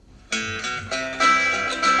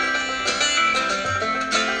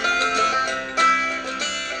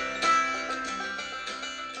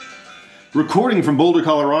Recording from Boulder,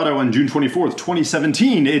 Colorado on June 24th,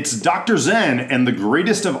 2017, it's Dr. Zen and the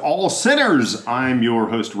greatest of all sinners. I'm your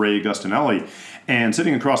host, Ray Gustinelli. And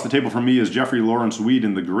sitting across the table from me is Jeffrey Lawrence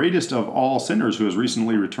Weeden, the greatest of all sinners, who has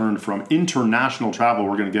recently returned from international travel.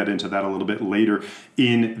 We're going to get into that a little bit later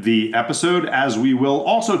in the episode, as we will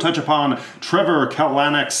also touch upon Trevor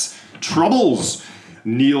Kalanick's troubles,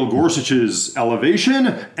 Neil Gorsuch's elevation,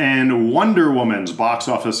 and Wonder Woman's box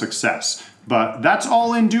office success. But that's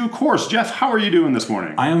all in due course. Jeff, how are you doing this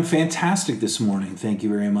morning? I am fantastic this morning. Thank you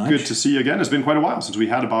very much. Good to see you again. It's been quite a while since we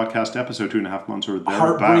had a podcast episode, 2.5 months or thereabouts.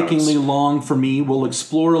 Heartbreakingly long for me. We'll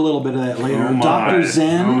explore a little bit of that later. Oh Dr.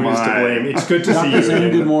 Zen. Who is to blame? It's good to see you. Dr.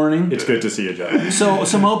 Zen, good morning. It's good to see you, Jeff. So,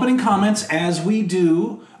 some opening comments as we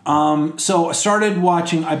do. So I started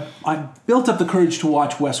watching, I built up the courage to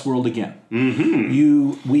watch Westworld again.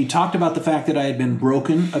 Mm-hmm. We talked about the fact that I had been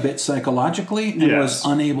broken a bit psychologically and was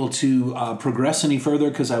unable to progress any further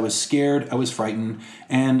because I was scared, I was frightened,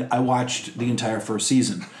 and I watched the entire first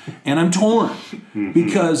season. And I'm torn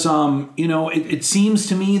because, it seems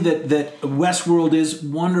to me that Westworld is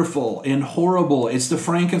wonderful and horrible. It's the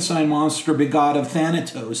Frankenstein monster begot of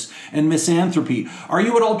Thanatos and misanthropy. Are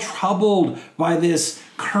you at all troubled by this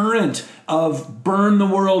current of burn the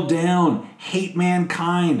world down, hate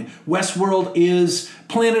mankind? Westworld is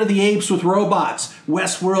Planet of the Apes with robots.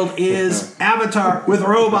 Westworld is Avatar with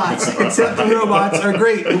robots, except the robots are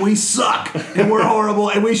great and we suck and we're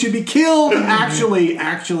horrible and we should be killed,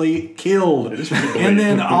 actually killed. And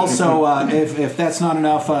then also, if that's not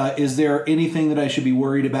enough, is there anything that I should be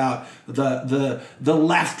worried about? The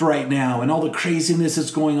left right now and all the craziness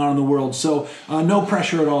that's going on in the world. So no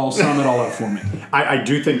pressure at all. Sum it all up for me. I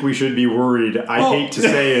do think we should be worried. I hate to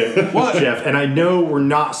say it, Jeff, and I know we're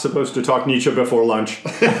not supposed to talk Nietzsche before lunch.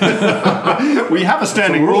 We have a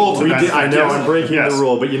standing rule to that. I know, I'm breaking the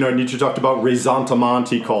rule, but Nietzsche talked about ressentiment,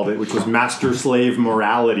 he called it, which was master-slave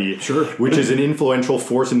morality, which is an influential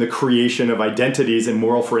force in the creation of identities and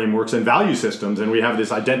moral frameworks and value systems. And we have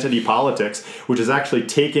this identity politics, which has actually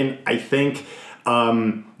taken, I think,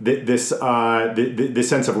 this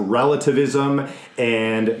sense of relativism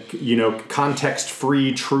and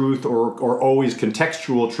context-free truth or always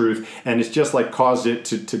contextual truth, and it's just like caused it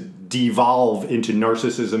to devolve into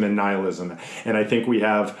narcissism and nihilism. And I think we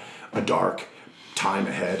have a dark time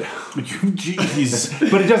ahead.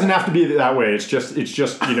 Jeez. But it doesn't have to be that way. It's just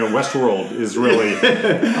Westworld is really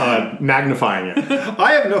magnifying it.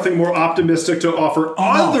 I have nothing more optimistic to offer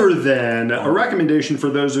other than a recommendation for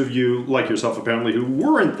those of you like yourself apparently who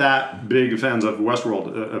weren't that big fans of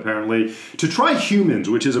Westworld apparently to try Humans,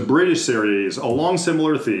 which is a British series along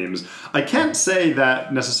similar themes. I can't say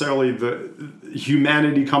that necessarily the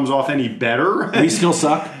humanity comes off any better. We still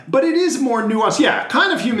suck. But it is more nuanced. Yeah,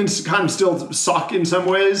 kind of humans kind of still suck in some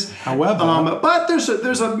ways. However, but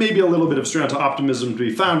there's maybe a little bit of strength of optimism to be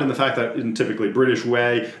found in the fact that in typically British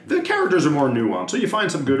way, the characters are more nuanced. So you find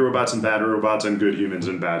some good robots and bad robots and good humans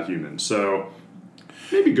and bad humans. So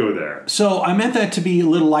maybe go there. So I meant that to be a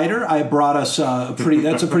little lighter. I brought us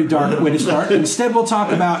that's a pretty dark way to start. Instead, we'll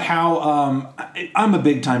talk about how I'm a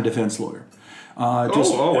big-time defense lawyer.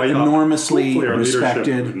 Enormously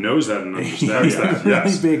respected. Knows that and understands that.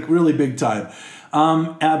 Yes. Really big time.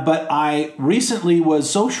 But I recently was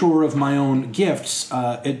so sure of my own gifts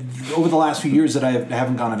over the last few years that I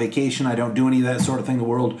haven't gone on vacation. I don't do any of that sort of thing. The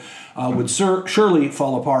world would surely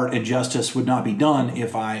fall apart and justice would not be done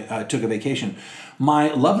if I took a vacation.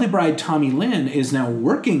 My lovely bride, Tommy Lynn, is now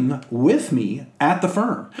working with me at the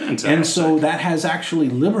firm. Fantastic. And so that has actually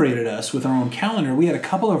liberated us with our own calendar. We had a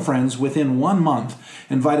couple of friends within 1 month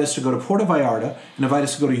invite us to go to Puerto Vallarta and invite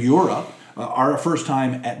us to go to Europe, our first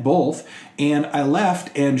time at both. And I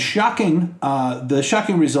left, and the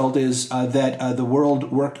shocking result is that the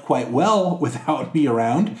world worked quite well without me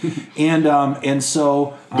around. And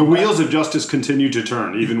so the wheels of justice continue to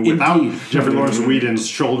turn, even without Jeffrey Lawrence Weeden's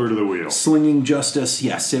shoulder to the wheel. Slinging justice,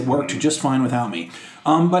 yes, it worked just fine without me.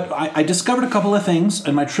 But I discovered a couple of things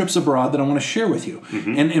in my trips abroad that I want to share with you.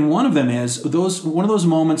 Mm-hmm. And one of them is one of those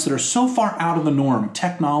moments that are so far out of the norm,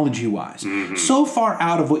 technology-wise, so far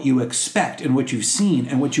out of what you expect and what you've seen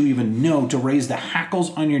and what you even know, to raise the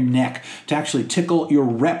hackles on your neck, to actually tickle your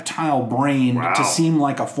reptile brain to seem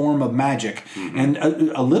like a form of magic. Mm-hmm. And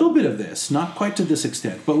a little bit of this, not quite to this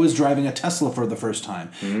extent, but was driving a Tesla for the first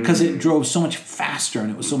time because it drove so much faster and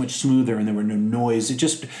it was so much smoother and there were no noise. It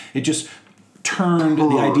just turned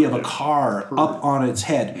the idea of a car up on its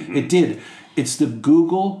head. Mm-hmm. It did. It's the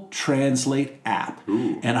Google Translate app.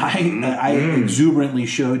 Ooh. And I exuberantly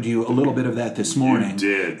showed you a little bit of that this morning. You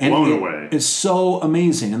did. And Blown away. It's so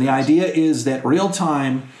amazing. And the idea is that real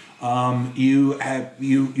time You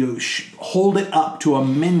hold it up to a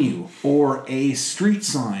menu or a street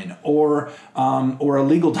sign or a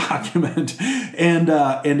legal document, and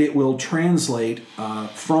it will translate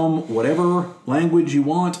from whatever language you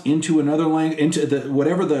want into another language, into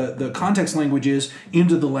whatever the context language is,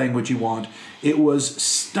 into the language you want. It was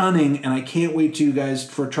stunning, and I can't wait to you guys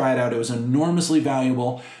for try it out. It was enormously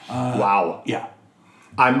valuable. Wow. Yeah.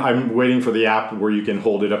 I'm waiting for the app where you can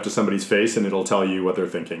hold it up to somebody's face and it'll tell you what they're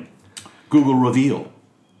thinking. Google Reveal.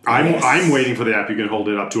 I'm waiting for the app you can hold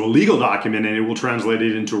it up to a legal document and it will translate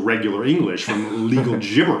it into regular English from legal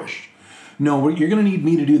gibberish. No, you're going to need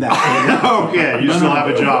me to do that. Okay, you still have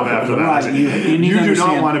a job after that. Right, you do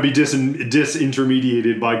not want to be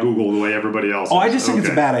disintermediated by Google the way everybody else is. I just think it's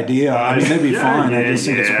a bad idea. I mean, that'd be fine. I just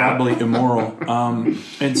think it's probably immoral.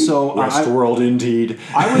 And so Westworld, indeed.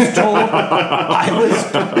 I was told.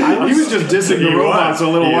 He was just dissing the robots a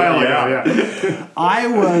little while ago. Yeah. I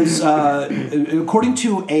was, according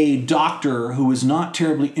to a doctor who was not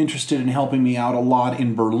terribly interested in helping me out a lot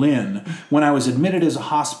in Berlin, when I was admitted as a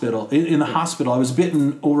hospital in the hospital, I was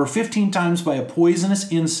bitten over 15 times by a poisonous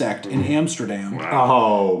insect in Amsterdam. Wow.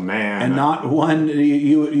 Oh man! And not one.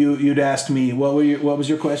 You'd asked me what was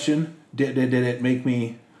your question? Did it make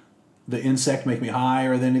me? The insect make me high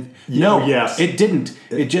or then no, yes. It didn't.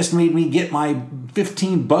 It just made me get my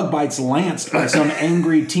 15 bug bites lanced by some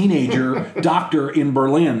angry teenager doctor in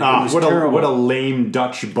Berlin. It was terrible. What a lame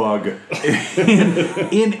Dutch bug.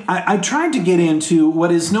 I tried to get into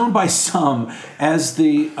what is known by some as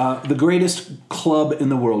the greatest club in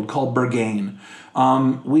the world, called Berghain.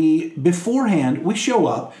 We show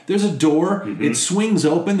up, there's a door, it swings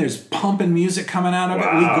open, there's pumping music coming out of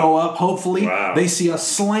it, we go up, hopefully, they see us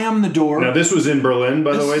slam the door. Now this was in Berlin,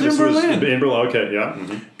 by the way? This was in Berlin, okay, yeah.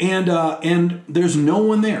 Mm-hmm. And there's no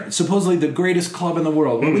one there. It's supposedly the greatest club in the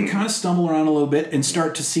world. Well, we kind of stumble around a little bit and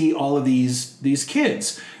start to see all of these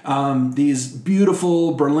kids. These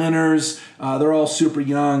beautiful Berliners, they're all super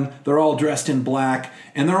young, they're all dressed in black,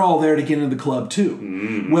 and they're all there to get into the club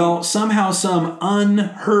too. Well, somehow some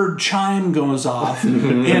unheard chime goes off,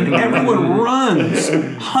 and everyone runs.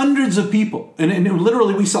 Hundreds of people, and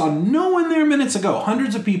literally we saw no one there minutes ago.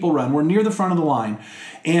 Hundreds of people run. We're near the front of the line.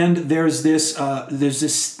 And there's this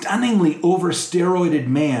stunningly over-steroided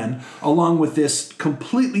man along with this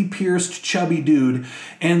completely pierced, chubby dude,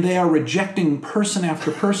 and they are rejecting person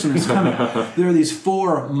after person who's coming. There are these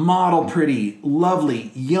 4 model, pretty,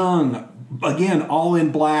 lovely, young, again, all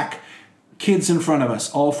in black, kids in front of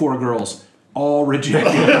us, all 4 girls. All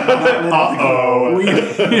rejected.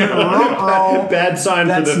 Bad sign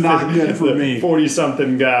That's for the not good for me.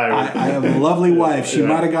 40-something guy. I have a lovely wife. She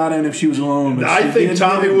might have got in if she was alone. But I think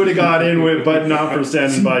Tommy would have got in with, but not for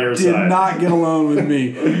standing by your side. Did not get alone with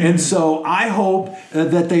me. And so I hope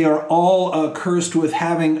that they are all cursed with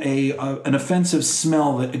having an offensive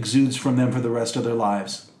smell that exudes from them for the rest of their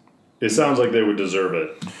lives. It sounds like they would deserve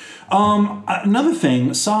it. Another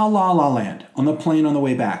thing, saw La La Land on the plane on the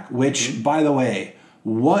way back, which, by the way,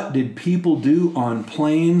 what did people do on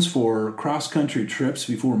planes for cross-country trips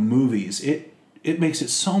before movies? It makes it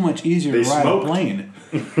so much easier to ride a plane.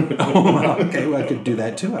 Okay, well, I could do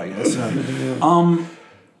that too, I guess.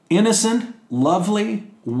 Innocent, lovely,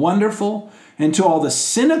 wonderful, and to all the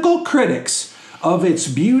cynical critics of its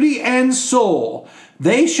beauty and soul,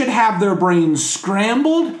 they should have their brains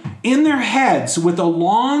scrambled in their heads with a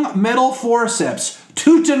long metal forceps,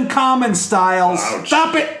 Tutankhamun style. Ouch.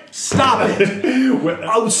 Stop it! Stop it!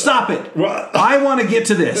 Oh, stop it! I want to get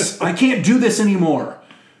to this. I can't do this anymore.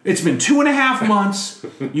 It's been 2.5 months.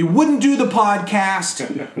 You wouldn't do the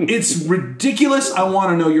podcast. It's ridiculous. I want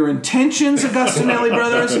to know your intentions, Augustinelli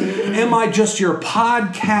Brothers. Am I just your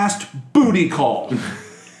podcast booty call?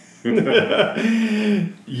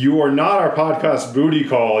 You are not our podcast booty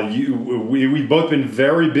call. We've both been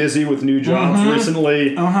very busy with new jobs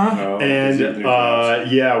recently, and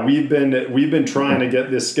we've been trying to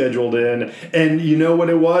get this scheduled in. And you know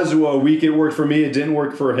what it was? A week it worked for me, it didn't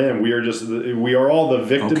work for him. We are all the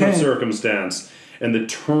victim of circumstance and the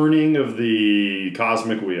turning of the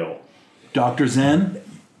cosmic wheel. Dr. Zen?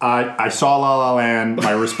 I saw La La Land.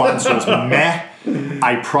 My response was meh.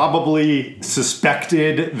 I probably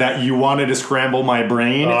suspected that you wanted to scramble my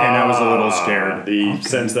brain, and I was a little scared.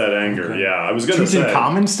 Sense that anger. Okay. Yeah, I was going to say.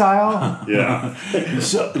 Tutankhamun style? Yeah.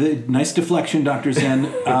 So, nice deflection, Dr.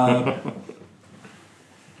 Zen.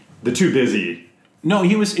 The Too Busy. No,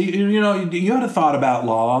 he was. You had a thought about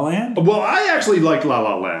La La Land. Well, I actually liked La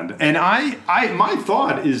La Land, and I my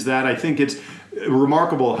thought is that I think it's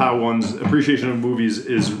remarkable how one's appreciation of movies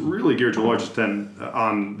is really geared to a large extent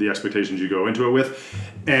on the expectations you go into it with.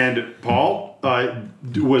 And Paul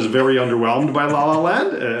was very underwhelmed by La La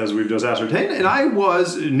Land, as we've just ascertained, and I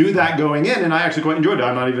knew that going in, and I actually quite enjoyed it.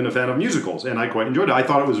 I'm not even a fan of musicals, and I quite enjoyed it. I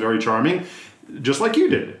thought it was very charming, just like you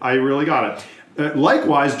did. I really got it.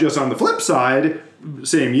 Likewise, just on the flip side,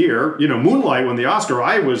 same year, Moonlight won the Oscar.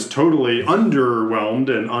 I was totally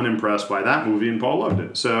underwhelmed and unimpressed by that movie, and Paul loved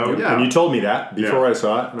it. So, yeah. And you told me that before I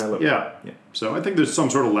saw it, and I loved it. Yeah. So I think there's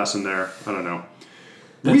some sort of lesson there. I don't know.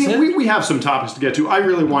 We have some topics to get to. I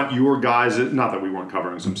really want your guys. Not that we weren't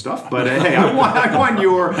covering some stuff, but hey, I want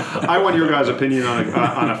your guys' opinion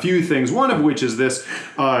on a few things. One of which is this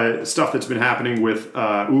stuff that's been happening with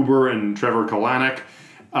Uber and Trevor Kalanick.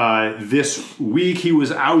 This week he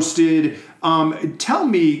was ousted. Tell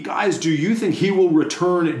me, guys, do you think he will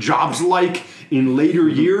return jobs-like in later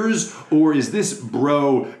years, or is this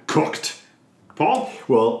bro cooked? Paul?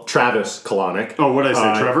 Well, Travis Kalanick. Oh, what did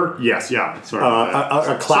I say, Trevor? Yes, yeah. Sorry.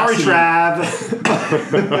 A classy, sorry,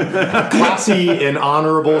 Trav. Classy and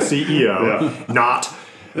honorable CEO. Yeah. Not.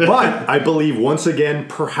 But I believe, once again,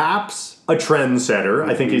 perhaps a trendsetter.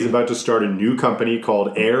 I think he's about to start a new company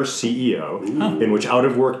called Air CEO, in which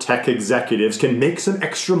out-of-work tech executives can make some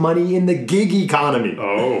extra money in the gig economy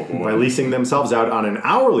by leasing themselves out on an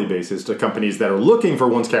hourly basis to companies that are looking for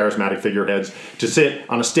once charismatic figureheads to sit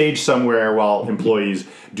on a stage somewhere while employees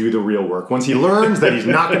do the real work. Once he learns that he's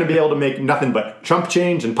not going to be able to make nothing but chump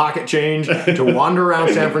change and pocket change to wander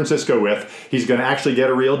around San Francisco with, he's going to actually get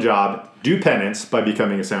a real job, do penance by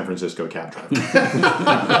becoming a San Francisco cab driver.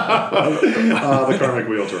 The karmic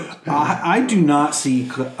wheel turns. I do not see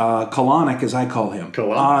Kalanick, as I call him,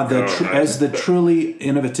 as the truly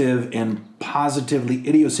innovative and positively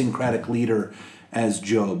idiosyncratic leader as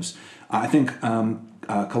Jobs. I think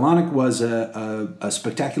Kalanick was a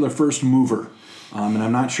spectacular first mover. And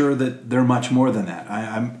I'm not sure that they're much more than that.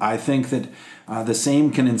 I think that the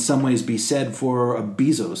same can in some ways be said for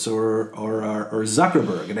Bezos or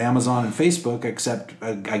Zuckerberg at Amazon and Facebook, except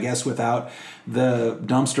I guess without the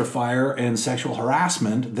dumpster fire and sexual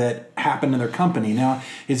harassment that happened in their company. Now,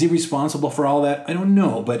 is he responsible for all that? I don't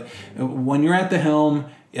know. But when you're at the helm,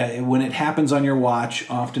 when it happens on your watch,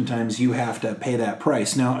 oftentimes you have to pay that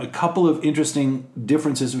price. Now, a couple of interesting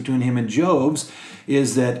differences between him and Jobs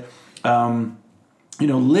is that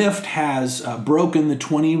Lyft has broken the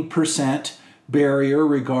 20% barrier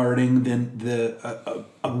regarding the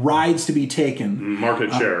rides to be taken.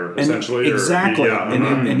 Market share, essentially. Exactly.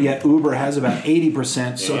 And yet Uber has about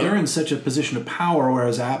 80%. So they're in such a position of power,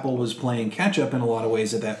 whereas Apple was playing catch-up in a lot of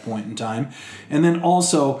ways at that point in time. And then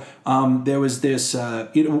also there was this,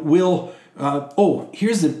 here's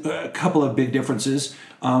a couple of big differences.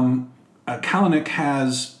 Kalanick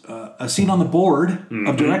has a seat on the board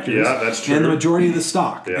of directors, that's true, and the majority of the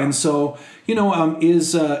stock. Yeah. And so,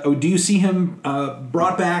 do you see him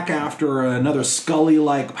brought back after another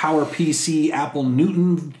Scully-like PowerPC Apple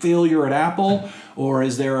Newton failure at Apple, or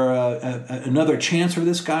is there another chance for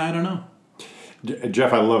this guy? I don't know.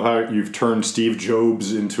 Jeff, I love how you've turned Steve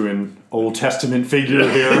Jobs into an Old Testament figure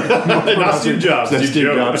here. Not Steve Jobs. Steve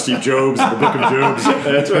Jobs, the Book of Jobs.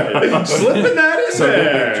 That's right. Slipping that in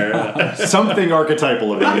there. Something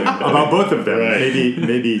archetypal about both of them. Right.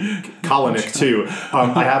 Maybe Kalanick too.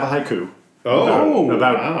 I have a haiku.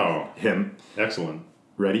 About him. Excellent.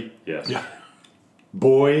 Ready? Yes. Yeah.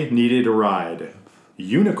 Boy needed a ride.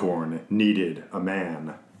 Unicorn needed a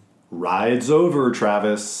man. Ride's over,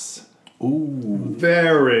 Travis. Ooh.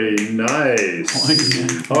 Very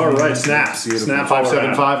nice. All right, snaps. Snap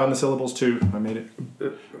 575 on the syllables too. I made it.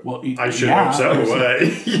 Well, I should hope so.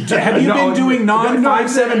 Have you been doing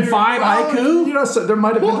non-575 haiku? So there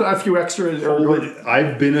might have been a few extra.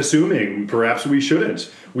 I've been assuming perhaps we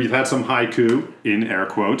shouldn't. We've had some haiku, in air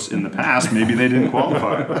quotes, in the past. Maybe they didn't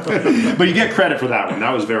qualify. But you get credit for that one.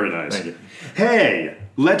 That was very nice. Thank you. Hey,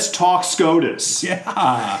 let's talk SCOTUS. Yeah.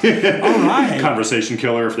 All right. Conversation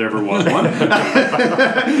killer if there ever was one.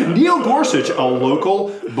 Neil Gorsuch, a local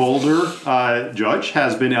Boulder judge,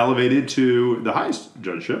 has been elevated to the highest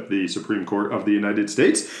judgeship, the Supreme Court of the United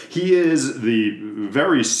States. He is the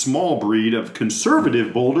very small breed of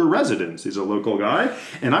conservative Boulder residents. He's a local guy.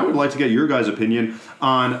 And I would like to get your guys' opinion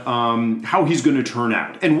on how he's going to turn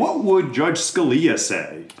out. And what would Judge Scalia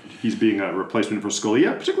say? He's being a replacement for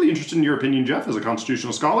Scalia. Particularly interested in your opinion, Jeff, as a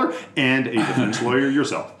constitutional scholar and a defense lawyer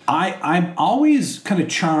yourself. I'm always kind of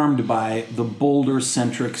charmed by the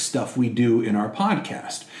Boulder-centric stuff we do in our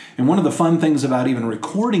podcast. And one of the fun things about even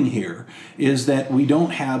recording here is that we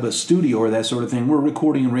don't have a studio or that sort of thing. We're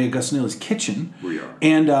recording in Ray Augustinelli's kitchen. We are.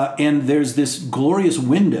 And there's this glorious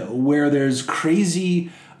window where there's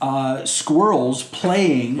crazy squirrels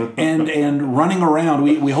playing and running around.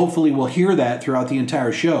 We hopefully will hear that throughout the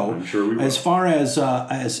entire show. I'm sure we will. As far as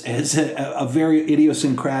a very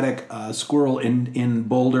idiosyncratic squirrel in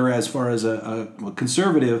Boulder, as far as a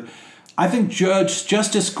conservative, I think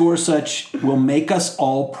Justice Gorsuch will make us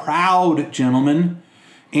all proud, gentlemen.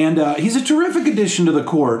 And he's a terrific addition to the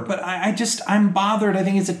court, but I'm bothered. I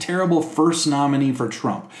think he's a terrible first nominee for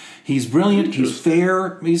Trump. He's brilliant, he's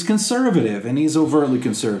fair, he's conservative, and he's overtly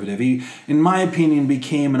conservative. He, in my opinion,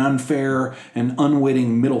 became an unfair and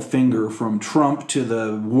unwitting middle finger from Trump to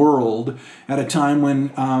the world at a time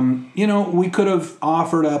when, we could have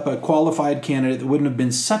offered up a qualified candidate that wouldn't have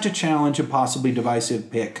been such a challenge and possibly divisive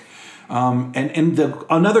pick.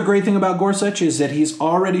 Another great thing about Gorsuch is that he's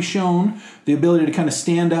already shown the ability to kind of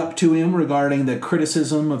stand up to him regarding the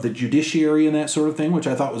criticism of the judiciary and that sort of thing, which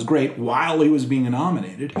I thought was great while he was being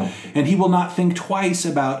nominated. And he will not think twice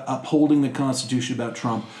about upholding the Constitution about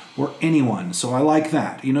Trump or anyone. So I like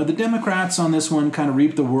that. The Democrats on this one kind of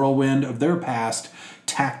reaped the whirlwind of their past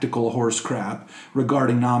tactical horse crap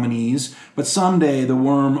regarding nominees, but someday the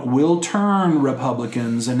worm will turn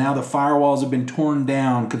Republicans, and now the firewalls have been torn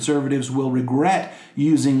down. Conservatives will regret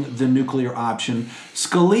using the nuclear option.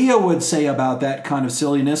 Scalia would say about that kind of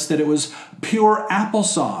silliness that it was pure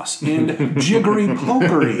applesauce and jiggery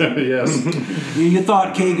pokery. Yes. You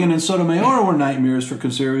thought Kagan and Sotomayor were nightmares for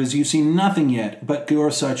conservatives. You've seen nothing yet, but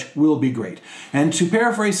Gorsuch will be great. And to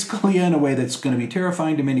paraphrase Scalia in a way that's going to be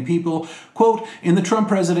terrifying to many people, quote, in the Trump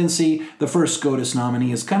presidency, the first SCOTUS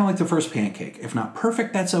nominee is kind of like the first pancake. If not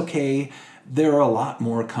perfect, that's okay. There are a lot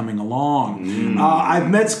more coming along. I've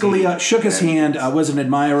met Scalia, shook his hand. I was an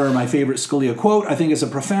admirer. My favorite Scalia quote, I think, is a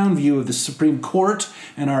profound view of the Supreme Court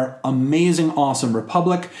and our amazing, awesome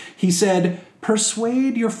republic. He said,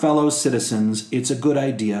 persuade your fellow citizens it's a good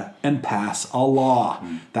idea and pass a law.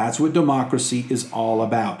 That's what democracy is all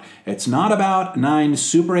about. It's not about 9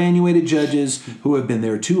 superannuated judges who have been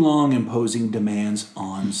there too long imposing demands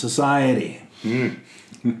on society.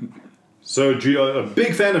 So, a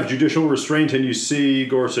big fan of judicial restraint, and you see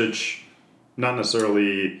Gorsuch not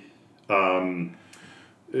necessarily going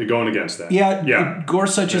against that. Yeah.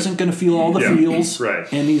 Gorsuch isn't going to feel all the feels, right?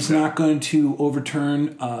 And he's not going to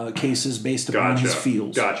overturn cases based upon his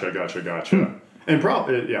feels. Gotcha. And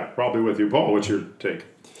probably with you, Paul. What's your take,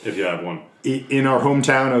 if you have one? In our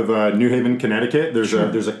hometown of New Haven, Connecticut, there's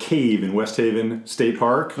a cave in West Haven State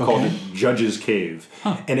Park called the Judge's Cave.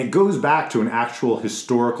 And it goes back to an actual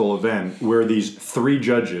historical event where these 3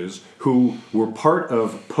 judges who were part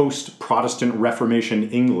of post-Protestant Reformation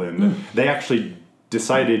England, they actually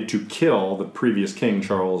decided to kill the previous king,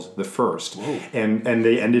 Charles I. And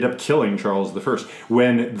they ended up killing Charles I.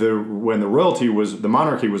 When the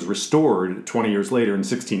monarchy was restored 20 years later in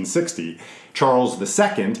 1660, Charles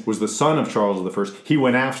II was the son of Charles I. He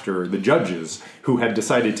went after the judges who had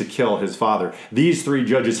decided to kill his father. These 3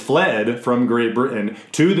 judges fled from Great Britain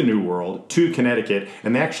to the New World, to Connecticut,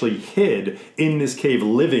 and they actually hid in this cave,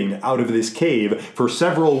 living out of this cave for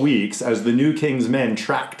several weeks as the new king's men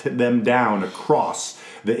tracked them down across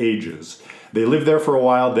the ages. They lived there for a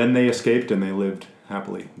while, then they escaped, and they lived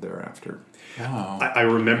happily thereafter. Wow. I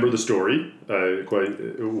remember the story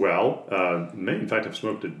quite well. May, in fact, have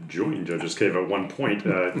smoked a joint in Judge's Cave at one point.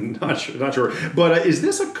 Not sure. But is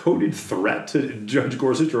this a coded threat to Judge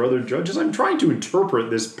Gorsuch or other judges? I'm trying to interpret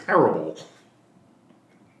this parable.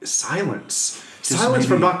 Silence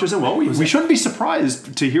from Dr. Zen. Well, we shouldn't be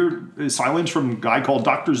surprised to hear silence from a guy called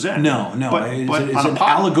Dr. Zen. No. But is it an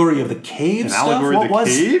allegory of the cave stuff? Allegory of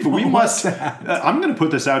the cave? We must. I'm going to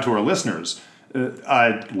put this out to our listeners.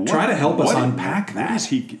 Try to help us unpack that. What is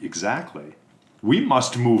he exactly? We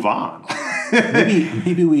must move on.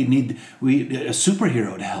 maybe we need a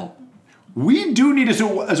superhero to help. We do need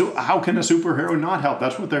how can a superhero not help?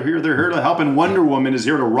 That's what they're here. They're here to help, and Wonder Woman is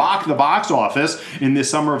here to rock the box office in this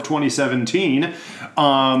summer of 2017.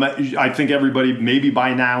 I think everybody maybe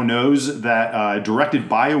by now knows that directed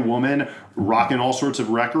by a woman, rocking all sorts of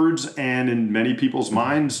records, and in many people's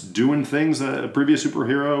minds, doing things that previous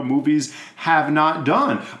superhero movies have not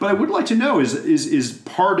done. But I would like to know, is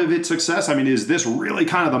part of its success, I mean, is this really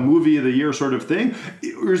kind of the movie of the year sort of thing?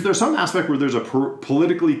 Or is there some aspect where there's a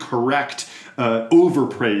politically correct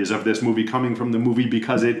overpraise of this movie coming from the movie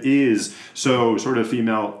because it is so sort of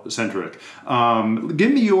female-centric?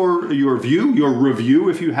 Give me your view, your review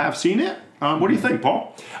if you have seen it. What do you think,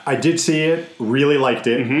 Paul? I did see it, really liked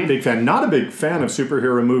it, big fan. Not a big fan of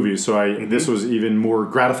superhero movies, so this was even more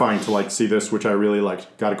gratifying to see this, which I really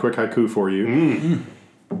liked. Got a quick haiku for you.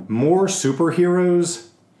 More superheroes,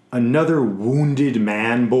 another wounded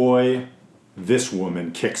man boy, this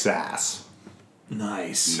woman kicks ass.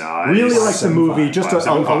 Nice. Really like the movie. 575. Just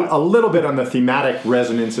 575. a little bit on the thematic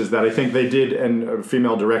resonances that I think they did, and a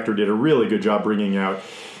female director did a really good job bringing out.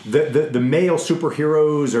 The male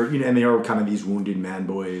superheroes are, and they are kind of these wounded man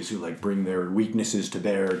boys who like bring their weaknesses to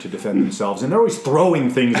bear to defend themselves, and they're always throwing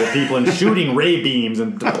things at people and shooting ray beams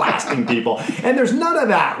and blasting people. And there's none of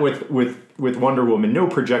that with Wonder Woman. No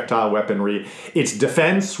projectile weaponry. It's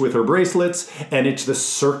defense with her bracelets, and it's the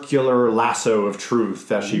circular lasso of truth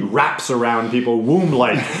that she wraps around people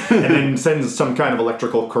womb-like, and then sends some kind of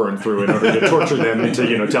electrical current through in order to torture them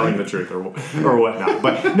into telling the truth or whatnot.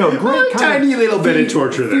 But no, great Tiny little bit of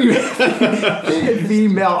torture there.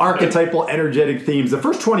 female archetypal energetic themes. The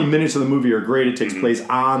first 20 minutes of the movie are great. It takes place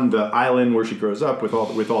on the island where she grows up with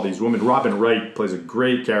all these women. Robin Wright plays a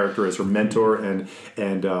great character as her mentor and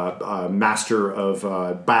master of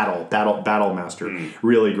battle master.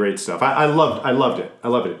 Really great stuff. I loved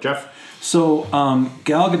it. Jeff? So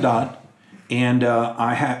Gal Gadot, and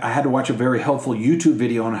I had to watch a very helpful YouTube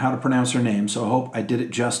video on how to pronounce her name, so I hope I did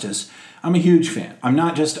it justice. I'm a huge fan. I'm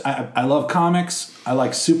not just, I love comics, I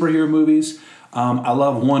like superhero movies, I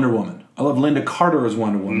love Wonder Woman. I love Linda Carter as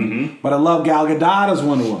Wonder Woman, but I love Gal Gadot as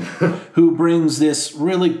Wonder Woman, who brings this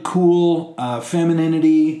really cool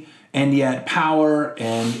femininity and yet power,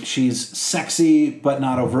 and she's sexy but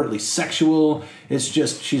not overtly sexual. It's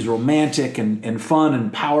just she's romantic and fun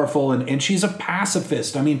and powerful, and she's a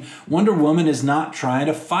pacifist. I mean, Wonder Woman is not trying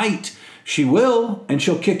to fight. She will, and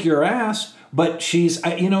she'll kick your ass, but she's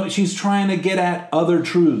trying to get at other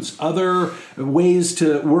truths, other ways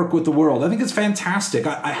to work with the world. I think it's fantastic.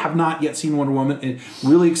 I have not yet seen Wonder Woman, and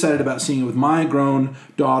really excited about seeing it with my grown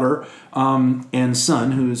daughter and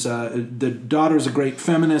son, who's the daughter's a great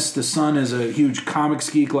feminist. The son is a huge comics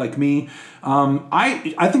geek like me.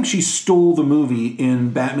 I think she stole the movie in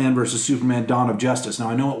Batman vs. Superman: Dawn of Justice. Now,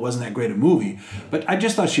 I know it wasn't that great a movie, but I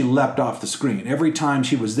just thought she leapt off the screen. Every time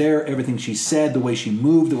she was there, everything she said, the way she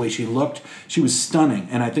moved, the way she looked, she was stunning.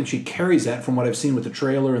 And I think she carries that from what I've seen with the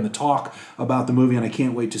trailer and the talk about the movie, and I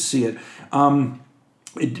can't wait to see it. I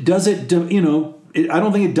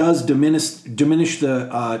don't think it does diminish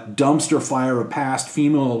the dumpster fire of past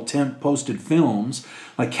female posted films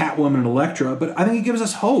like Catwoman and Elektra, but I think it gives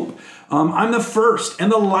us hope. I'm the first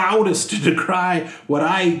and the loudest to decry what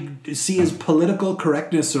I see as political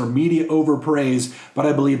correctness or media overpraise, but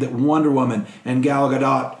I believe that Wonder Woman and Gal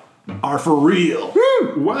Gadot are for real.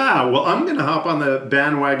 Woo! Wow. Well, I'm going to hop on the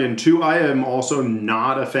bandwagon too. I am also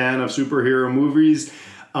not a fan of superhero movies.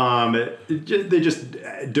 They just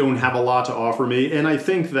don't have a lot to offer me. And I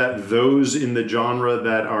think that those in the genre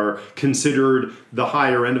that are considered the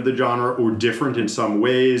higher end of the genre or different in some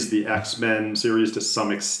ways, the X-Men series to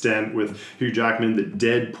some extent with Hugh Jackman, the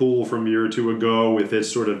Deadpool from a year or two ago with his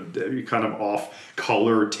sort of kind of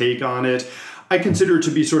off-color take on it, I consider it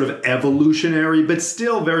to be sort of evolutionary, but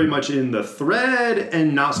still very much in the thread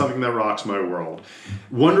and not something that rocks my world.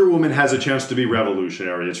 Wonder Woman has a chance to be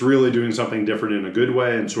revolutionary. It's really doing something different in a good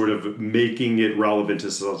way and sort of making it relevant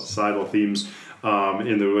to societal themes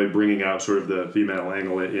in the way bringing out sort of the female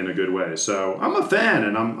angle in a good way. So I'm a fan,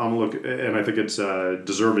 and and I think it's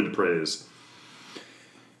deserved praise.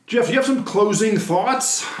 Jeff, do you have some closing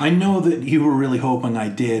thoughts? I know that you were really hoping I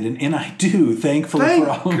did, and I do, thankfully, Thank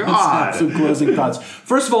for all of us God. have some closing thoughts.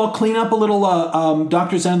 First of all, clean up a little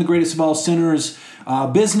Dr. Zen, the greatest of all sinners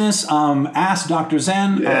business. Ask Dr.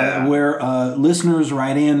 Zen, where listeners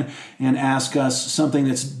write in and ask us something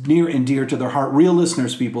that's near and dear to their heart. Real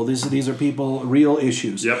listeners, people. These are people, real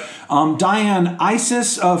issues. Yep. Diane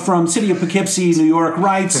Isis from City of Poughkeepsie, New York,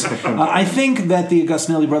 writes, I think that the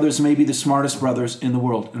Augustinelli brothers may be the smartest brothers in the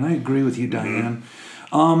world. And I agree with you, Diane.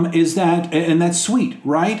 And that's sweet,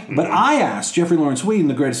 right? But I asked Jeffrey Lawrence Whedon,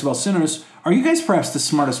 the greatest of all sinners, are you guys perhaps the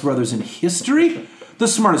smartest brothers in history? The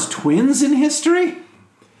smartest twins in history?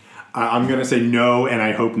 I'm going to say no, and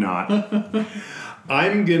I hope not.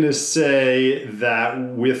 I'm going to say that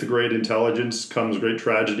with great intelligence comes great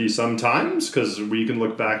tragedy sometimes, because we can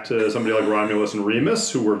look back to somebody like Romulus and Remus,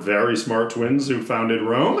 who were very smart twins who founded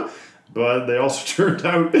Rome, but they also turned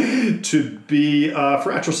out to be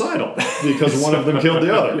fratricidal, because one of them killed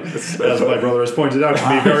the other, as my brother has pointed out to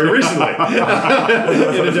me very recently,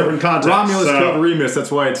 in a different context. Romulus killed Remus,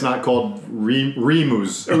 that's why it's not called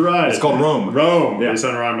Remus. Right. It's called Rome. Based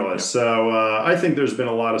on Romulus. Yeah. So I think there's been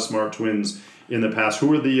a lot of smart twins in the past. Who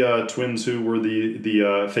were the twins who were the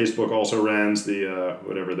Facebook also rans,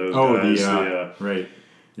 whatever those guys. Right.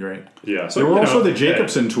 You're right. Yeah. So, there were also the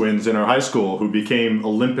Jacobson twins in our high school who became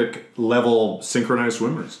Olympic-level synchronized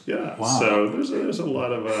swimmers. Yeah. Wow. So there's a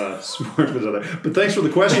lot of smart twins out there. But thanks for the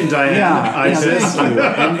question, Diane. Thank you.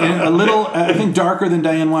 And a little, I think, darker than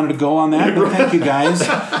Diane wanted to go on that, but thank you, guys.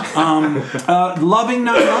 Loving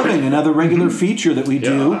Not Loving, another regular feature that we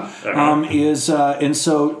do, is and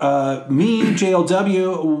so me,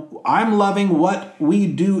 JLW, I'm loving What We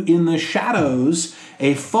Do in the Shadows,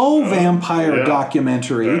 a faux vampire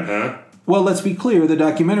documentary. Well, let's be clear, the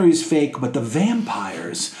documentary is fake, but the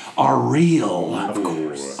vampires are real. Of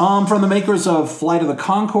course. From the makers of Flight of the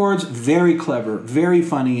Conchords, very clever, very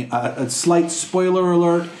funny. A slight spoiler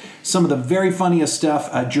alert, some of the very funniest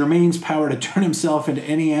stuff. Jermaine's power to turn himself into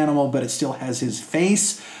any animal, but it still has his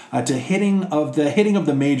face. To hitting of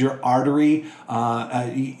the major artery.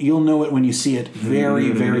 You'll know it when you see it.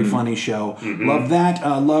 Very, very funny show. Love that.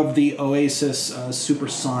 Love the Oasis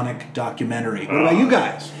Supersonic documentary. What about you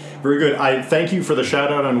guys? Very good. I thank you for the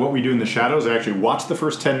shout out on What We Do in the Shadows. I actually watched the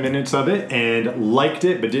first 10 minutes of it and liked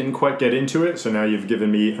it, but didn't quite get into it. So now you've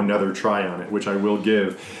given me another try on it, which I will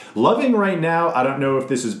give. Loving right now, I don't know if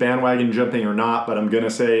this is bandwagon jumping or not, but I'm going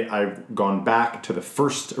to say I've gone back to the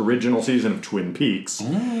first original season of Twin Peaks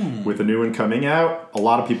with a new one coming out. A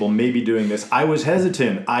lot of people may be doing this. I was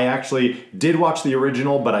hesitant. I actually did watch the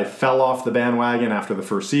original, but I fell off the bandwagon after the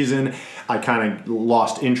first season. I kind of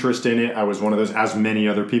lost interest in it. I was one of those, as many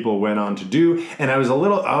other people went on to do, and I was a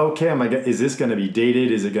little, is this going to be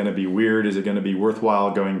dated? Is it going to be weird? Is it going to be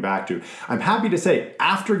worthwhile going back to? I'm happy to say,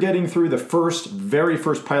 after getting through the very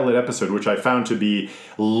first pilot episode, which I found to be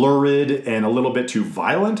lurid and a little bit too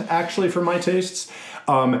violent, actually, for my tastes,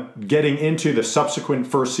 getting into the subsequent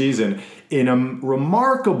first season in a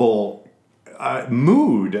remarkable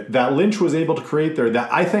mood that Lynch was able to create there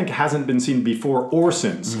that I think hasn't been seen before or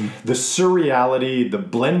since. The surreality, the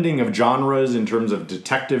blending of genres in terms of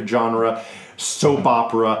detective genre, soap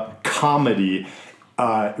opera, comedy,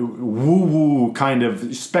 woo-woo kind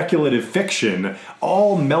of speculative fiction,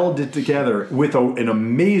 all melded together with an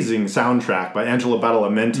amazing soundtrack by Angelo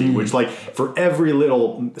Badalamenti, which, like, for every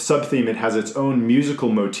little sub-theme, it has its own musical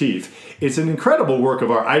motif. It's an incredible work of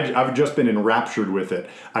art. I've just been enraptured with it.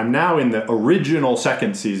 I'm now in the original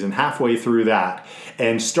second season, halfway through that,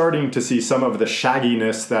 and starting to see some of the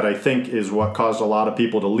shagginess that I think is what caused a lot of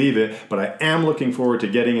people to leave it, but I am looking forward to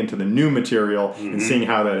getting into the new material and seeing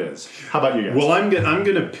how that is. How about you guys? Well, I'm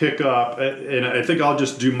going to pick up, and I think I'll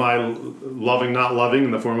just do my loving, not loving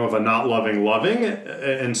in the form of a not loving,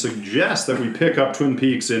 and suggest that we pick up Twin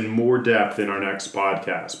Peaks in more depth in our next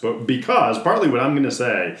podcast. But because, partly what I'm going to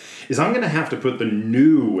say is I'm going to have to put the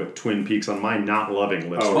new Twin Peaks on my not loving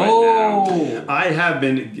list now. I have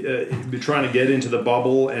been trying to get into the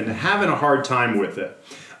bubble and having a hard time with it.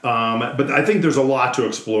 But I think there's a lot to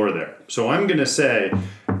explore there. So I'm going to say,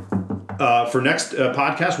 for next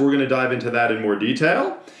podcast, we're going to dive into that in more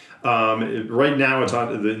detail. Right now, it's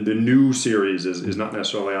on the new series is not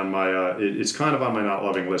necessarily on my. It's kind of on my not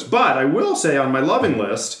loving list, but I will say on my loving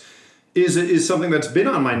list is something that's been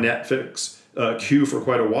on my Netflix queue for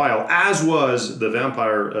quite a while, as was the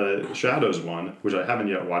Vampire Shadows one, which I haven't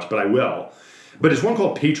yet watched, but I will. But it's one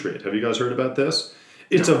called Patriot. Have you guys heard about this?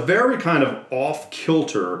 It's a very kind of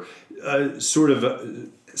off-kilter, sort of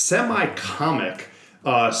semi-comic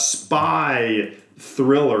spy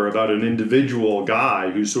thriller about an individual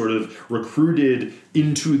guy who's sort of recruited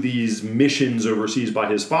into these missions overseas by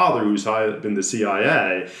his father, who's high up in the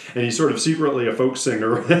CIA, and he's sort of secretly a folk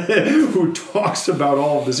singer who talks about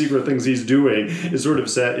all of the secret things he's doing. It's sort of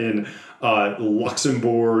set in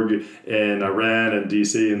Luxembourg and Iran and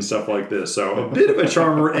DC and stuff like this. So a bit of a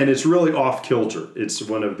charmer, and it's really off kilter. It's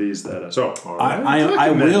one of these that.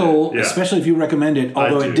 I will, especially if you recommend it.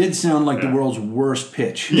 Although it did sound like the world's worst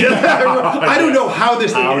pitch. Yeah, I don't know how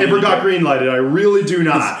this thing ever got greenlighted. I really do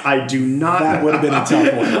not. I do not. That would have been a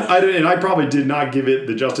tough one. I probably did not give it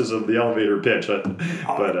the justice of the elevator pitch. But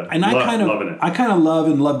and loving it. I kind of love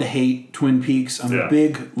and love to hate Twin Peaks. I'm a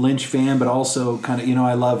big Lynch fan, but also kind of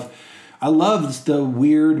I love the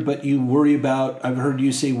weird, but you worry about, I've heard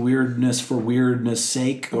you say weirdness for weirdness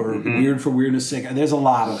sake, or weird for weirdness sake. There's a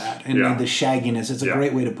lot of that. And the shagginess, it's a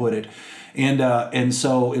great way to put it. And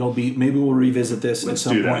so it'll be, maybe we'll revisit this at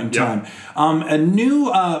some point in time. A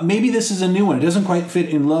new, maybe this is a new one. It doesn't quite fit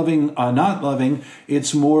in loving, not loving.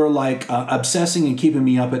 It's more like obsessing and keeping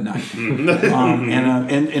me up at night.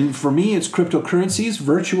 And for me, it's cryptocurrencies,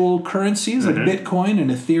 virtual currencies like Bitcoin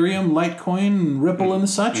and Ethereum, Litecoin, and Ripple and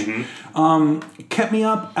such. Kept me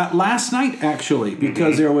up at last night, actually,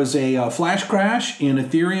 because there was a flash crash in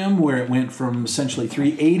Ethereum where it went from essentially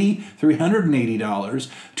 $380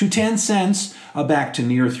 to 10 cents cents, back to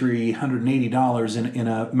near $380 in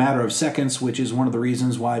a matter of seconds, which is one of the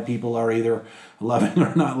reasons why people are either loving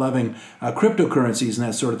or not loving cryptocurrencies and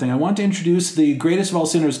that sort of thing. I want to introduce the Greatest of All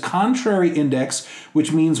Sinners Contrary Index,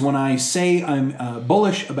 which means when I say I'm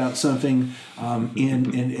bullish about something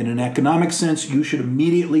in an economic sense, you should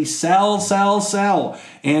immediately sell.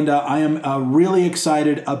 And I am really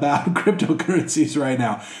excited about cryptocurrencies right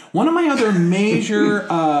now. One of my other major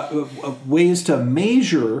ways to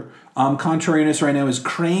measure contrariness right now is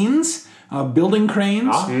cranes. Building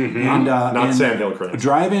cranes and not sandhill cranes.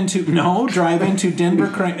 Drive into Denver.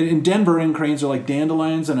 In Denver, and cranes are like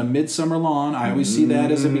dandelions on a midsummer lawn. I always see that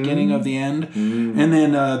as the beginning of the end. And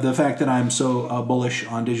then the fact that I'm so bullish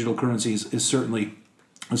on digital currencies is certainly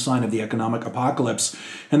a sign of the economic apocalypse.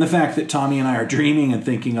 And the fact that Tommy and I are dreaming and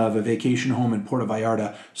thinking of a vacation home in Puerto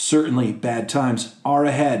Vallarta, certainly bad times are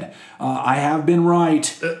ahead. I have been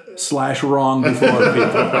right / wrong before,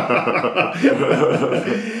 people.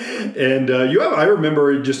 And I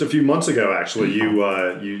remember just a few months ago, actually,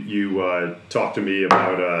 you talked to me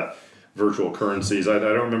about virtual currencies. I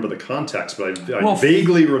don't remember the context, but I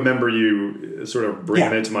vaguely remember you sort of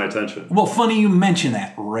bringing it to my attention. Well, funny you mention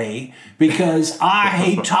that, Ray, because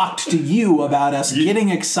I talked to you about us getting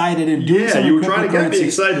excited and doing some you were trying to get me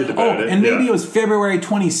excited about it. And maybe it was February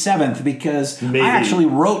 27th because I actually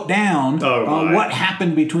wrote down what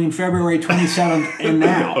happened between February 27th and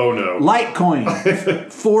now. Oh, no. Litecoin,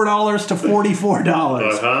 $4 to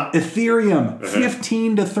 $44. Ethereum,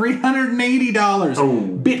 $15 to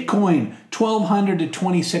 $380. Bitcoin, $1,200 to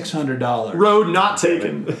 $2,600. Road not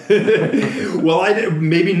taken. Well,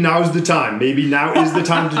 maybe now's the time. Maybe now is the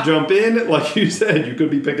time to jump in. Like you said, you could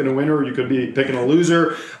be picking a winner, or you could be picking a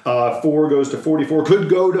loser. 4 goes to 44, could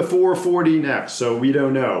go to 440 next. So we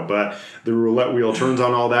don't know. But the roulette wheel turns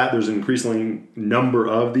on all that. There's an increasing number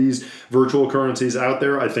of these virtual currencies out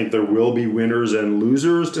there. I think there will be winners and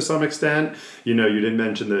losers to some extent. You didn't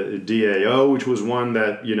mention the DAO, which was one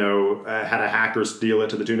that, had a hacker steal it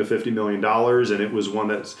to the tune of $50 million. And it was one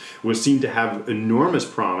that was seen to have enormous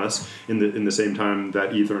promise in the same time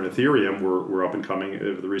that Ether and Ethereum were up and coming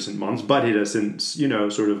over the recent months. But it has since,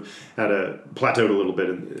 sort of had a plateaued a little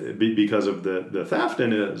bit because of the theft,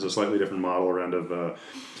 and it is a slightly different model around of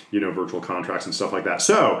virtual contracts and stuff like that.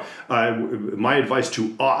 So my advice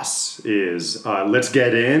to us is let's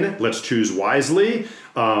get in, let's choose wisely,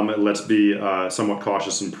 let's be somewhat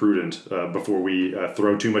cautious and prudent before we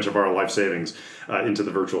throw too much of our life savings into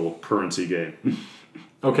the virtual currency game.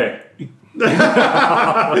 Okay.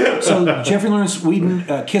 So Jeffrey Lawrence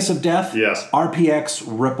Whedon, Kiss of Death. Yes. RPX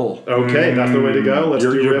Ripple. Okay, that's the way to go. Let's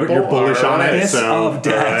do Ripple. You're bullish on it. Kiss of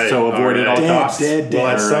Death. Right. So avoid it all costs. Dead. Well,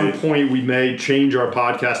 at some point we may change our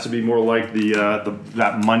podcast to be more like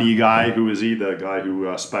that money guy. Who is he? The guy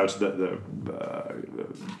who spouts the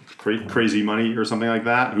crazy money or something like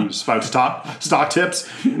that. Who spouts stock tips.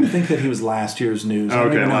 I think that he was last year's news.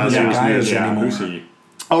 Okay, last year's news. Yeah, who's he?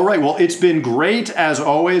 All right, well, it's been great, as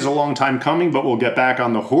always, a long time coming, but we'll get back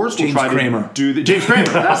on the horse. James Kramer. James Kramer,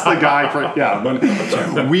 that's the guy.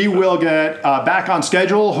 Yeah, we will get back on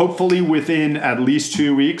schedule. Hopefully within at least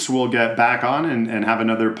 2 weeks, we'll get back on and have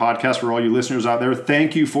another podcast for all you listeners out there.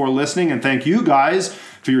 Thank you for listening, and thank you guys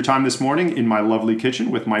for your time this morning in my lovely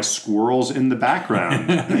kitchen with my squirrels in the background.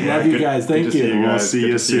 Love you guys. Thank you. We'll see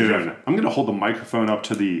you soon. I'm going to hold the microphone up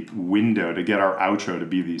to the window to get our outro to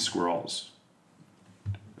be these squirrels.